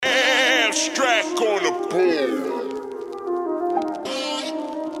Abstract on the board.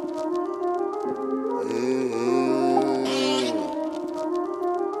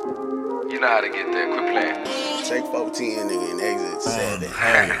 You know how to get there, quit playing. Take 14, nigga, and exit 7.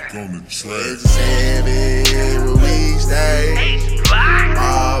 Exit 7, where we stay.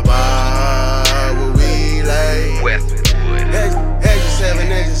 All by where we lay. Westwood. Exit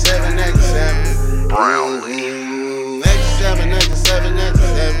 7, exit 7, exit 7. Brownlee. Exit 7, exit 7, exit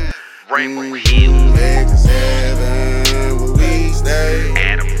 7. Rainbow Hills. Exit 7, where we stay.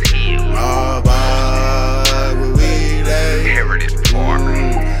 Adams Hill. All by where we lay. Heritage Park.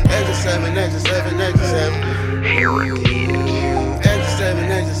 Exit 7, exit 7, exit 7. Heritage. Exit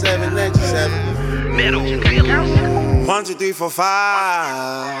 7, exit 7, exit 7. Meadow Village. 1, 2, 3, 4,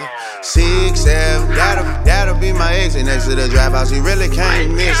 5, 6, 7. That'll be my exit next to the drive house. You really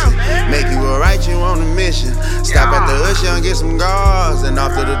can't miss it. Make you a right, you on a mission. Stop at the Usher and get some guards, and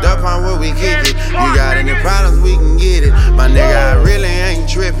off to the duck pond where we kick it. You got any problems, we can get it. My nigga, I really ain't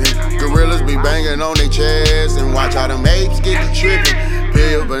tripping. Gorillas be banging on their chest, and watch how them apes get to tripping.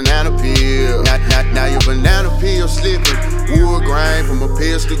 Peel, banana peel. Now your banana peel slipping. Wood grain from a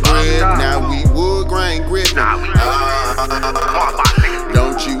pistol grip. Now we wood grain gripping.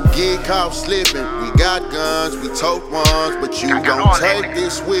 Don't you get caught slipping. We got guns, we tote ones, but you gon' take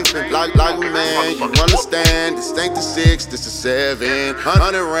this whipping. Like a man, you understand. This ain't the 6, this the 7.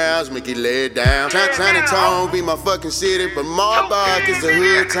 100 rounds, make it lay it down. Tiny Tone be my fucking city, but Marbark is the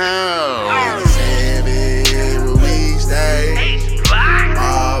hood town. 7, where we stay.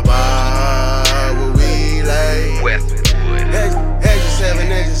 All by where we lay. Westwood. Exit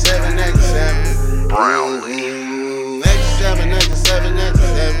 7, exit 7, exit 7. Brownlee. Exit 7, exit 7, exit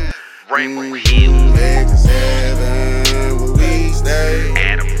 7. Rainbow Hills. Exit 7, where we stay.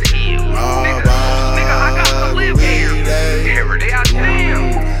 Adams Hill. All by where we lay. Heritage.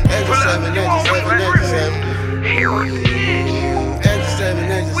 Exit 7, exit 7, exit 7. Heritage. Exit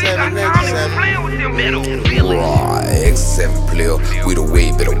 7, exit 7, exit 7. Meadow Village. Exit 7 player, we the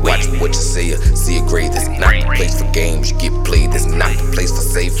way, better watch what you say. See a grade, that's not the place for games. You get played, that's not the place for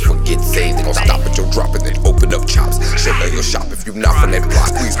safe. Forget saved, they gon' stop at your drop and then open up chops. Shut down your shop if you not from that block.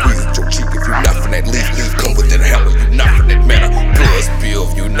 Squeeze at your cheek if you not from that leaf. Come with that hammer, you not from that manor. Plus bill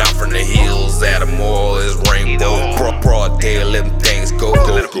if you not from the hills. Adam Oil is rainbow. Broad day, let them things go.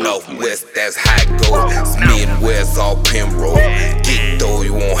 Northwest, that's high gold. It's Midwest, all Pembroke. Get though,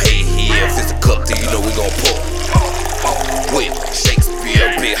 you won't hate here. If it's a cup to you know we gon' pull. Whip,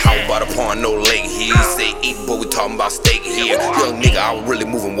 Shakespeare, big house by the pond, no lake here. You say eat, but we talking about steak here. Young nigga, I was really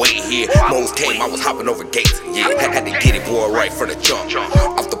moving weight here. Moans came, I was hopping over gates. Yeah, had to get it, boy, right from the jump.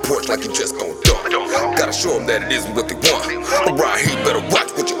 Off the porch like you just gon' dump. Gotta show them that it isn't what they want. Around here, you better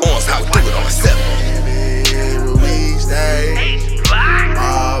watch what your arms, how we do it on the 7. Where we stay.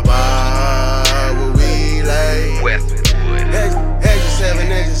 All by where we lay. Westwood. Exit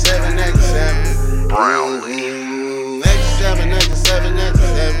 7, exit 7, exit 7. Brownlee. Exit 7, exit 7, exit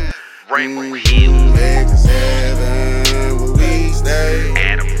 7. Rainbow Hills. Exit 7, where we stay.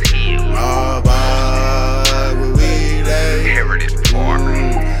 Adams Hill. All by where we lay. Heritage Park.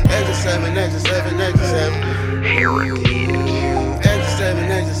 Exit 7, exit 7, exit 7. Heritage. Exit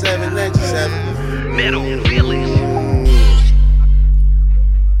 7, exit 7, exit 7. Meadow Village.